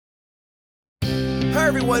Hi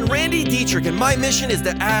everyone, Randy Dietrich, and my mission is to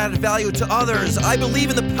add value to others. I believe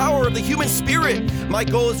in the power of the human spirit. My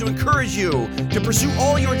goal is to encourage you to pursue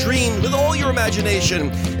all your dreams with all your imagination.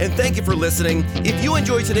 And thank you for listening. If you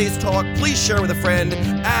enjoyed today's talk, please share with a friend.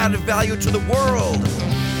 Add value to the world.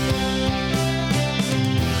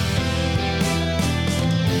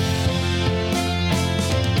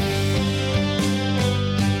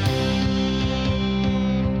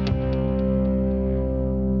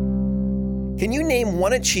 Can you name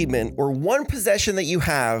one achievement or one possession that you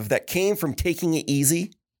have that came from taking it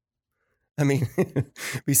easy? I mean,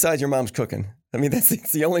 besides your mom's cooking. I mean,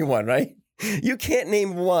 it's the only one, right? You can't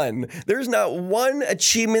name one. There's not one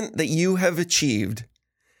achievement that you have achieved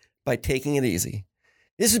by taking it easy.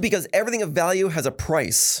 This is because everything of value has a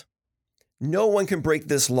price. No one can break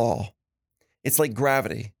this law. It's like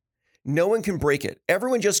gravity. No one can break it.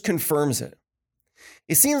 Everyone just confirms it.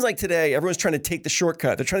 It seems like today everyone's trying to take the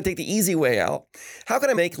shortcut. They're trying to take the easy way out. How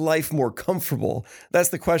can I make life more comfortable? That's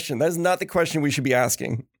the question. That is not the question we should be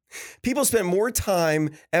asking. People spend more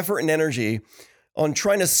time, effort, and energy on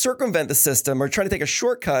trying to circumvent the system or trying to take a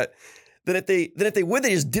shortcut than if they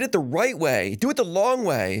just did it the right way, do it the long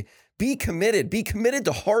way. Be committed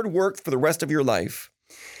to hard work for the rest of your life.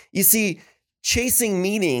 You see, chasing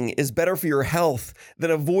meaning is better for your health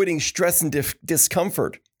than avoiding stress and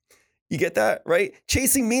discomfort. You get that, right?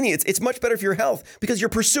 Chasing meaning, it's much better for your health because you're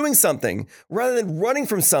pursuing something rather than running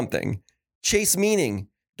from something. Chase meaning.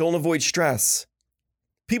 Don't avoid stress.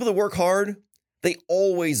 People that work hard, they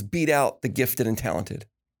always beat out the gifted and talented,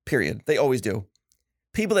 period. They always do.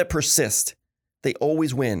 People that persist, they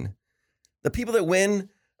always win. The people that win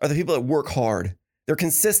are the people that work hard. They're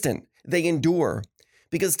consistent. They endure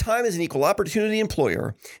because time is an equal opportunity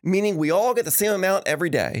employer, meaning we all get the same amount every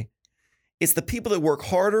day. It's the people that work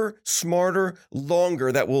harder, smarter,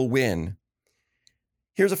 longer that will win.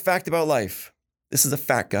 Here's a fact about life. This is a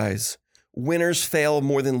fact, guys. Winners fail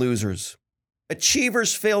more than losers.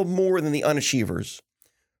 Achievers fail more than the unachievers.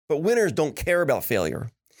 But winners don't care about failure.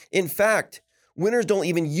 In fact, winners don't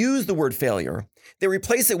even use the word failure. They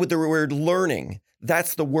replace it with the word learning.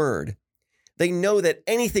 That's the word. They know that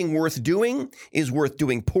anything worth doing is worth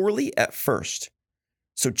doing poorly at first.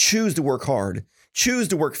 So choose to work hard. Choose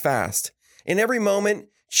to work fast. In every moment,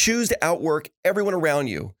 choose to outwork everyone around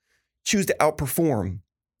you. Choose to outperform.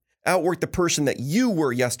 Outwork the person that you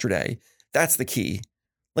were yesterday. That's the key.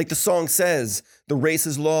 Like the song says, the race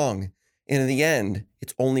is long, and in the end,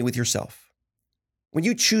 it's only with yourself. When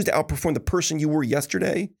you choose to outperform the person you were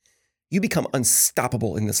yesterday, you become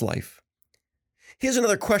unstoppable in this life. Here's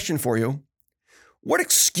another question for you. What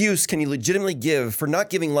excuse can you legitimately give for not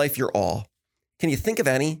giving life your all? Can you think of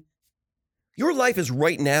any? Your life is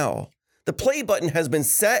right now. The play button has been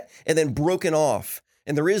set and then broken off,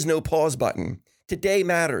 and there is no pause button. Today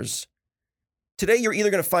matters. Today, you're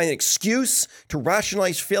either going to find an excuse to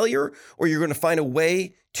rationalize failure, or you're going to find a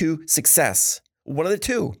way to success. One of the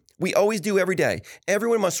two. We always do every day.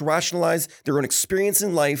 Everyone must rationalize their own experience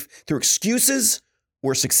in life through excuses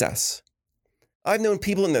or success. I've known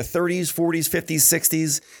people in their 30s, 40s, 50s,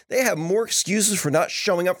 60s. They have more excuses for not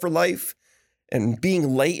showing up for life, and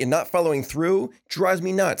being late and not following through drives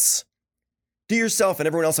me nuts. Do yourself and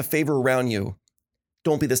everyone else a favor around you.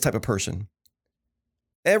 Don't be this type of person.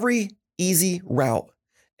 Every easy route,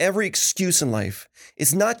 every excuse in life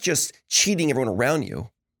is not just cheating everyone around you.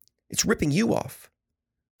 It's ripping you off.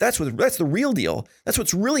 That's the real deal. That's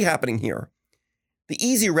what's really happening here. The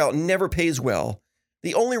easy route never pays well.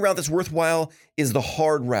 The only route that's worthwhile is the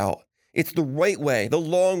hard route. It's the right way, the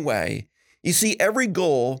long way. You see, every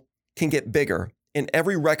goal can get bigger and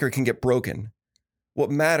every record can get broken. What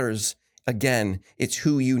matters, again, it's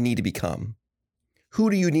who you need to become.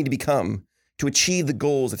 Who do you need to become to achieve the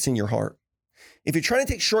goals that's in your heart? If you're trying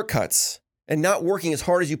to take shortcuts and not working as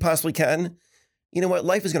hard as you possibly can, you know what?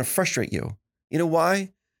 Life is going to frustrate you. You know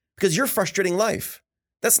why? Because you're frustrating life.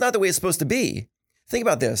 That's not the way it's supposed to be. Think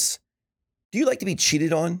about this. Do you like to be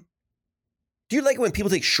cheated on? Do you like it when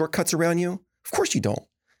people take shortcuts around you? Of course you don't.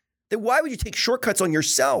 Then why would you take shortcuts on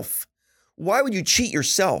yourself? Why would you cheat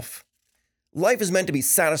yourself? Life is meant to be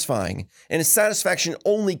satisfying, and satisfaction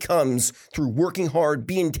only comes through working hard,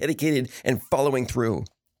 being dedicated, and following through.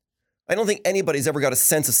 I don't think anybody's ever got a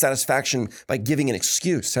sense of satisfaction by giving an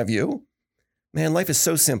excuse, have you? Man, life is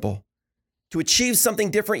so simple. To achieve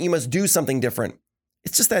something different, you must do something different.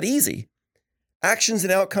 It's just that easy. Actions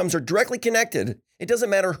and outcomes are directly connected. It doesn't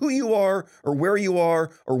matter who you are or where you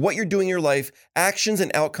are or what you're doing in your life, actions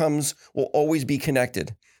and outcomes will always be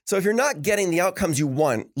connected. So if you're not getting the outcomes you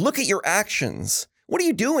want, look at your actions. What are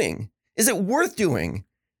you doing? Is it worth doing?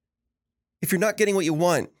 If you're not getting what you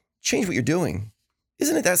want, change what you're doing.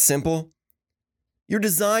 Isn't it that simple? You're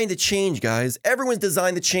designed to change, guys. Everyone's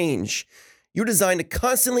designed to change. You're designed to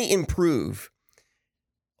constantly improve.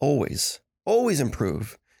 Always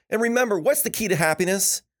improve. And remember, what's the key to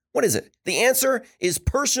happiness? What is it? The answer is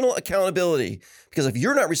personal accountability. Because if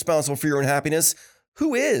you're not responsible for your own happiness,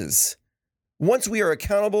 who is? Once we are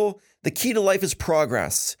accountable, the key to life is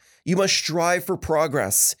progress. You must strive for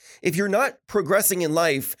progress. If you're not progressing in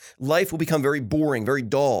life, life will become very boring, very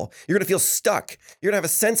dull. You're going to feel stuck. You're going to have a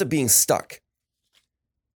sense of being stuck.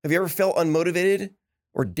 Have you ever felt unmotivated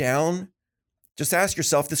or down? Just ask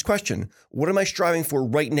yourself this question. What am I striving for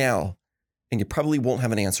right now? And you probably won't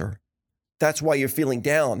have an answer. That's why you're feeling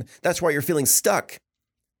down. That's why you're feeling stuck.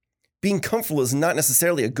 Being comfortable is not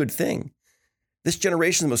necessarily a good thing. This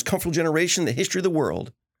generation is the most comfortable generation in the history of the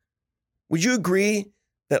world. Would you agree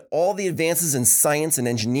that all the advances in science and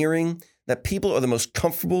engineering, that people are the most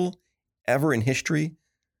comfortable ever in history?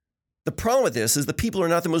 The problem with this is the people are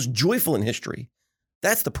not the most joyful in history.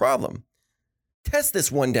 That's the problem. Test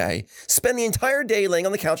this one day. Spend the entire day laying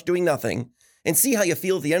on the couch doing nothing and see how you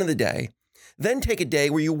feel at the end of the day. Then take a day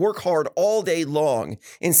where you work hard all day long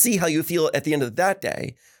and see how you feel at the end of that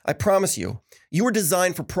day. I promise you, you were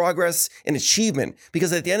designed for progress and achievement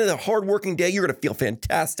because at the end of the hardworking day, you're going to feel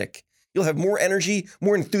fantastic. You'll have more energy,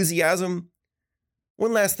 more enthusiasm.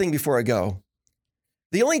 One last thing before I go.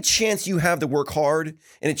 The only chance you have to work hard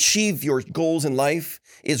and achieve your goals in life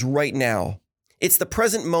is right now. It's the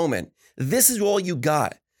present moment. This is all you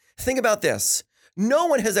got. Think about this. No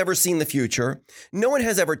one has ever seen the future. No one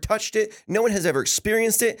has ever touched it. No one has ever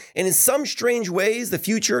experienced it. And in some strange ways, the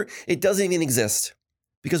future, it doesn't even exist.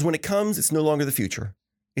 Because when it comes, it's no longer the future.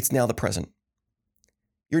 It's now the present.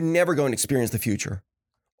 You're never going to experience the future.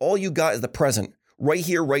 All you got is the present, right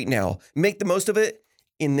here, right now. Make the most of it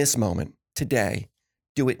in this moment, today.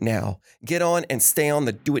 Do it now. Get on and stay on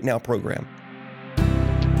the Do It Now program.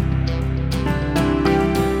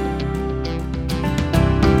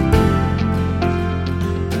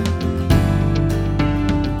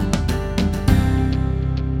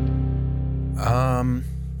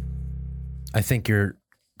 I think you're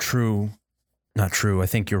not true. I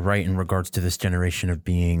think you're right in regards to this generation of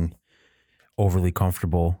being overly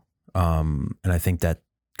comfortable. And I think that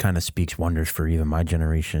kind of speaks wonders for even my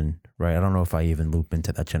generation, right? I don't know if I even loop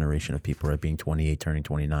into that generation of people, right? Being 28, turning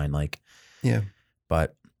 29, yeah.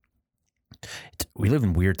 But we live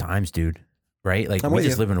in weird times, dude, right? Like we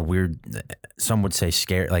just live in a weird, some would say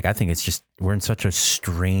scary. Like, I think it's just, we're in such a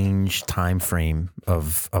strange time frame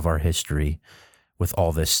of our history with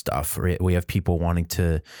all this stuff. Right? We have people wanting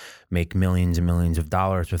to make millions and millions of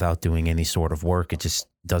dollars without doing any sort of work. It just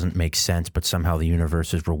doesn't make sense, but somehow the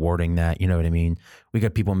universe is rewarding that. You know what I mean? We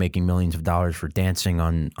got people making millions of dollars for dancing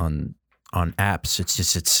on apps.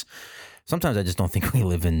 It's sometimes I just don't think we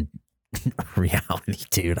live in reality,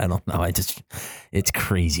 dude. I don't know. It's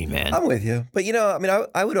crazy, man. I'm with you. But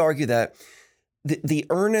I would argue that the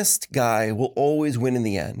earnest guy will always win in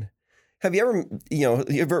the end. Have you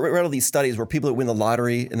ever read all these studies where people that win the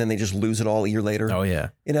lottery and then they just lose it all a year later? Oh yeah.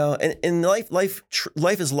 And life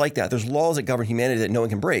is like that. There's laws that govern humanity that no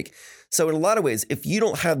one can break. So in a lot of ways, if you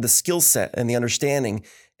don't have the skill set and the understanding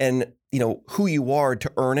and who you are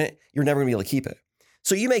to earn it, you're never gonna be able to keep it.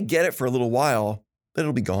 So you may get it for a little while, but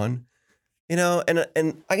it'll be gone. And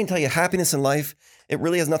I can tell you, happiness in life, it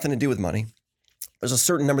really has nothing to do with money. There's a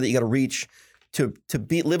certain number that you got to reach to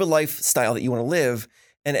live a lifestyle that you want to live.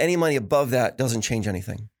 And any money above that doesn't change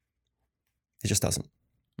anything. It just doesn't.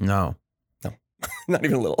 No, not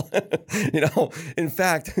even a little. In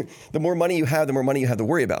fact, the more money you have, the more money you have to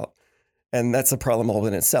worry about. And that's a problem all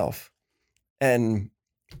in itself. And,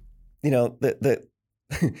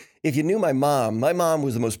 if you knew my mom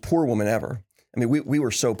was the most poor woman ever. I mean, we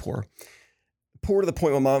were so poor. Poor to the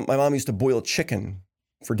point where my mom used to boil chicken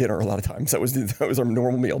for dinner a lot of times. That was our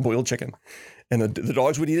normal meal, boiled chicken. And the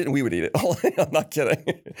dogs would eat it and we would eat it. I'm not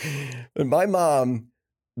kidding. And my mom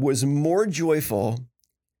was more joyful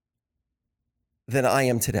than I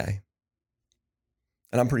am today.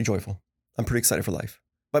 And I'm pretty joyful. I'm pretty excited for life.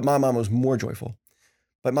 But my mom was more joyful.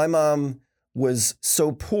 But my mom was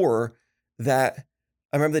so poor that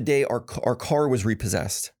I remember the day our car was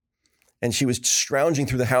repossessed. And she was scrounging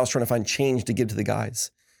through the house trying to find change to give to the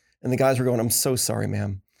guys. And the guys were going, "I'm so sorry,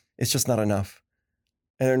 ma'am. It's just not enough."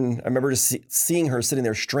 And I remember just seeing her sitting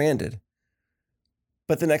there stranded.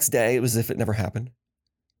 But the next day, it was as if it never happened.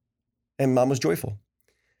 And mom was joyful.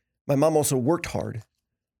 My mom also worked hard.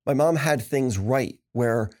 My mom had things right,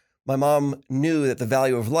 where my mom knew that the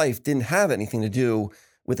value of life didn't have anything to do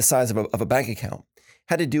with the size of a bank account. It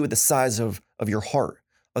had to do with the size of your heart,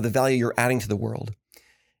 of the value you're adding to the world.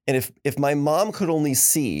 And if my mom could only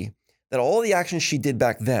see that all the actions she did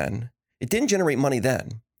back then It didn't generate money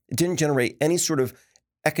then. It didn't generate any sort of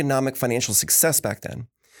economic financial success back then.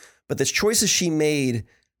 But the choices she made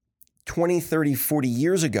 20, 30, 40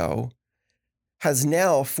 years ago has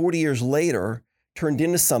now, 40 years later, turned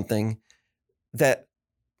into something that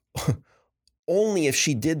only if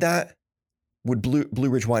she did that would Blue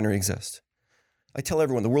Ridge Winery exist. I tell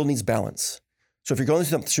everyone the world needs balance. So if you're going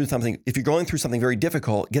through something very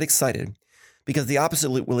difficult, get excited because the opposite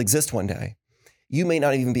will exist one day. You may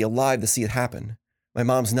not even be alive to see it happen. My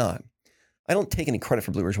mom's not. I don't take any credit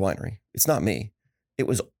for Blue Ridge Winery. It's not me. It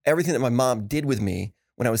was everything that my mom did with me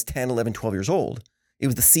when I was 10, 11, 12 years old. It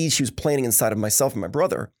was the seeds she was planting inside of myself and my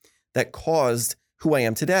brother that caused who I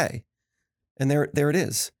am today. And there it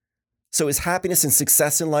is. So is happiness and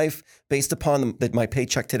success in life based upon my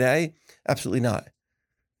paycheck today? Absolutely not.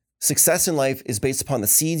 Success in life is based upon the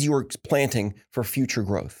seeds you are planting for future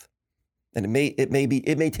growth. And it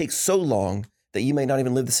may take so long that you may not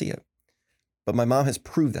even live to see it. But my mom has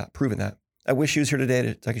proven that. I wish she was here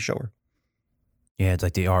today so I could show her. Yeah, it's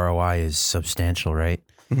like the ROI is substantial, right?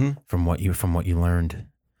 Mm-hmm. From what you learned.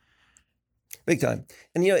 Big time.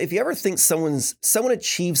 And if you ever think someone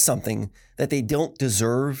achieved something that they don't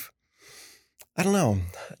deserve, I don't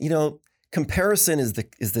know. Comparison is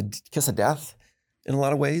the kiss of death in a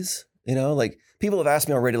lot of ways. Like people have asked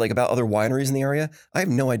me already, like about other wineries in the area. I have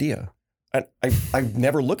no idea. I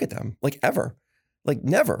never look at them, like ever, like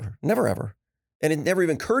never ever. And it never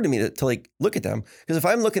even occurred to me to like look at them because if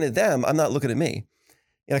I'm looking at them, I'm not looking at me.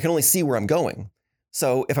 And I can only see where I'm going.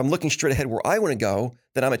 So if I'm looking straight ahead where I want to go,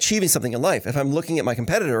 then I'm achieving something in life. If I'm looking at my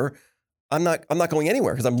competitor, I'm not going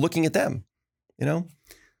anywhere because I'm looking at them.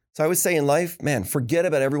 So I would say in life, man, forget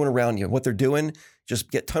about everyone around you, what they're doing. Just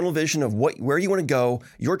get tunnel vision of where you want to go,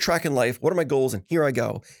 your track in life. What are my goals? And here I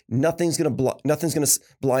go. Nothing's gonna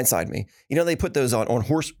blindside me. They put those on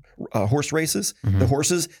horse races. Mm-hmm. The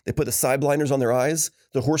horses, they put the side blinders on their eyes.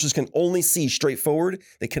 The horses can only see straight forward.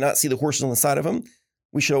 They cannot see the horses on the side of them.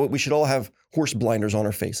 We should all have horse blinders on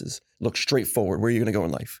our faces. Look straight forward. Where are you going to go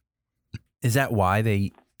in life? Is that why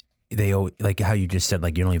they like how you just said,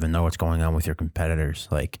 like you don't even know what's going on with your competitors?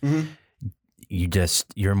 Like mm-hmm.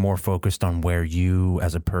 You're more focused on where you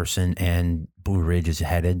as a person and Blue Ridge is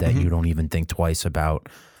headed that mm-hmm. you don't even think twice about.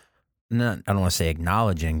 I don't want to say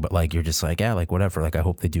acknowledging, but like you're just like, yeah, like whatever. Like I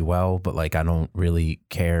hope they do well, but like I don't really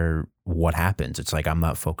care what happens. It's like I'm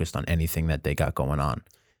not focused on anything that they got going on.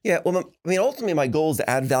 Yeah, well, I mean, ultimately, my goal is to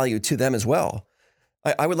add value to them as well.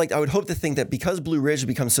 I would hope to think that because Blue Ridge has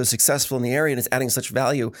become so successful in the area and it's adding such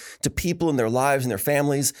value to people in their lives and their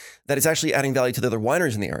families, that it's actually adding value to the other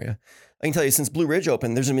wineries in the area. I can tell you, since Blue Ridge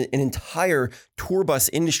opened, there's an entire tour bus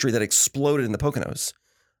industry that exploded in the Poconos,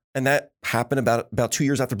 and that happened about 2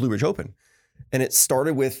 years after Blue Ridge opened. And it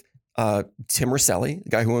started with Tim Rosselli, the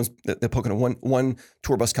guy who owns the Pocono one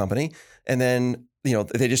tour bus company, and then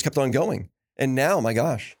they just kept on going. And now, my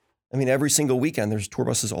gosh, I mean, every single weekend there's tour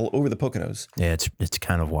buses all over the Poconos. Yeah, it's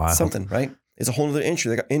kind of wild. Something, right? It's a whole other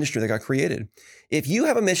industry that got created. If you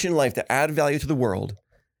have a mission in life to add value to the world,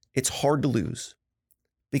 it's hard to lose.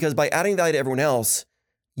 Because by adding value to everyone else,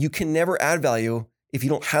 you can never add value if you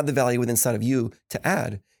don't have the value within inside of you to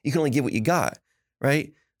add. You can only give what you got,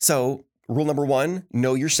 right? So rule number 1,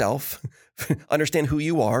 know yourself, understand who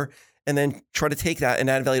you are, and then try to take that and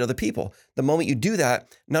add value to other people. The moment you do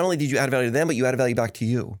that, not only did you add value to them, but you add value back to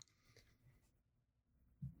you.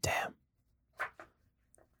 Damn.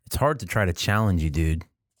 It's hard to try to challenge you, dude.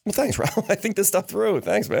 Well, thanks, Ralph. I think this stuff through.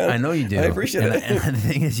 Thanks, man. I know you do. I appreciate it. And the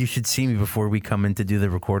thing is, you should see me before we come in to do the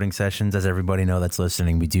recording sessions. As everybody know that's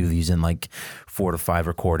listening, we do these in like 4 to 5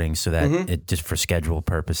 recordings so that mm-hmm. it just for schedule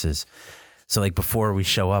purposes. So like before we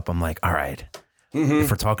show up, I'm like, all right, mm-hmm. if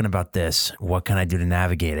we're talking about this, what can I do to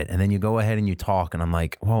navigate it? And then you go ahead and you talk and I'm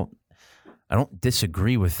like, well, I don't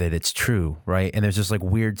disagree with it. It's true, right? And there's this like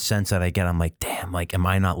weird sense that I get. I'm like, damn, like, am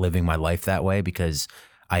I not living my life that way because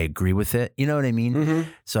I agree with it? You know what I mean? Mm-hmm.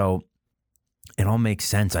 So it all makes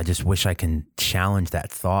sense. I just wish I can challenge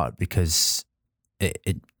that thought because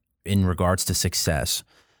it in regards to success,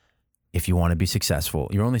 if you want to be successful,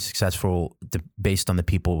 you're only successful based on the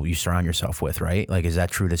people you surround yourself with, right? Like, is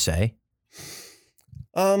that true to say?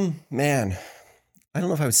 Man, I don't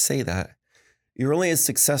know if I would say that. You're only as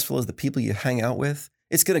successful as the people you hang out with.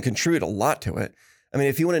 It's going to contribute a lot to it. I mean,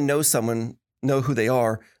 if you want to know someone, know who they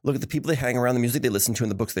are, look at the people they hang around, the music they listen to, and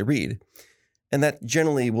the books they read. And that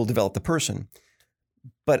generally will develop the person.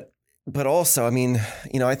 But also, I mean,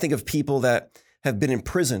 I think of people that have been in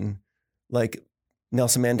prison, like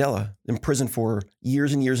Nelson Mandela, in prison for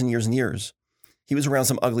years and years and years and years. He was around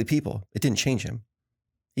some ugly people. It didn't change him.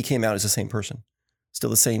 He came out as the same person, still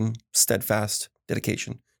the same steadfast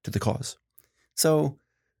dedication to the cause. So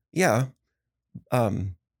yeah,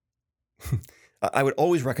 I would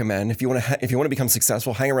always recommend if you want to become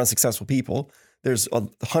successful, hang around successful people. There's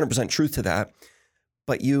 100% truth to that.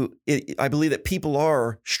 But I believe that people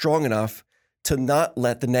are strong enough to not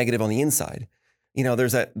let the negative on the inside.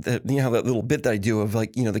 There's that little bit that I do of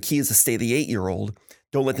like, the key is to stay the 8-year-old.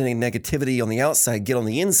 Don't let the negativity on the outside get on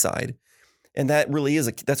the inside. And that really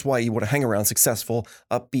that's why you want to hang around successful,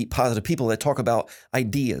 upbeat, positive people that talk about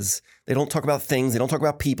ideas. They don't talk about things. They don't talk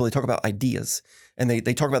about people. They talk about ideas. And they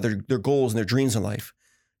talk about their goals and their dreams in life.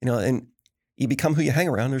 And you become who you hang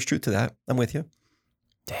around. There's truth to that. I'm with you.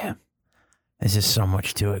 Damn. There's just so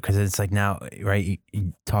much to it because it's like now, right?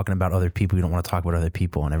 You're talking about other people. You don't want to talk about other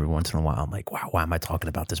people. And every once in a while, I'm like, wow, why am I talking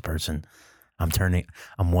about this person? I'm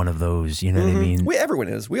one of those. You know what I mean? Everyone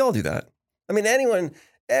is. We all do that. I mean,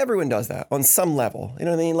 everyone does that on some level. You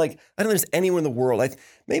know what I mean? Like, I don't think there's anyone in the world.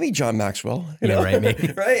 Maybe John Maxwell. Right?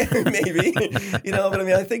 Maybe. Right? Maybe. But I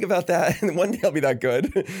mean, I think about that and one day I'll be that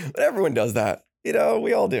good. But everyone does that.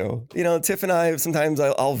 We all do. Tiff and I, sometimes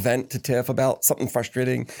I'll vent to Tiff about something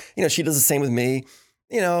frustrating. She does the same with me,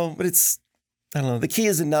 but it's, I don't know. The key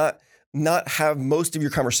is to not have most of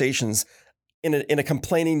your conversations in a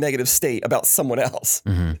complaining negative state about someone else,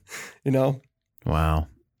 Wow.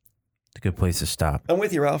 It's a good place to stop. I'm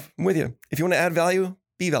with you, Ralph. I'm with you. If you want to add value,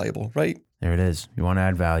 be valuable, right? There it is. You want to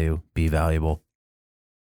add value, be valuable.